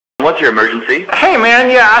What's your emergency? Hey, man,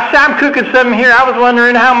 yeah, I'm cooking something here. I was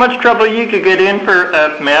wondering how much trouble you could get in for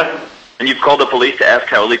meth. And you've called the police to ask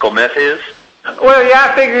how illegal meth is? Well,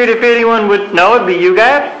 yeah, I figured if anyone would know, it'd be you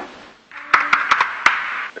guys.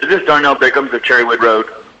 Is this Darnell Bickham's of Cherrywood Road?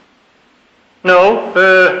 No,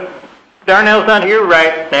 Darnell's not here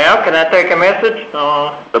right now. Can I take a message?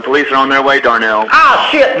 The police are on their way, Darnell. Ah,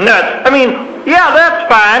 shit, nuts. I mean, yeah, that's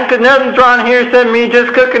fine, 'cause nothing's wrong here except me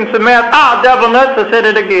just cooking some meth. Ah, double nuts, I said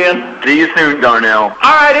it again. See you soon, Darnell.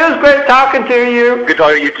 All right, it was great talking to you. Good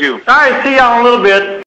talking to you, too. All right, see y'all in a little bit.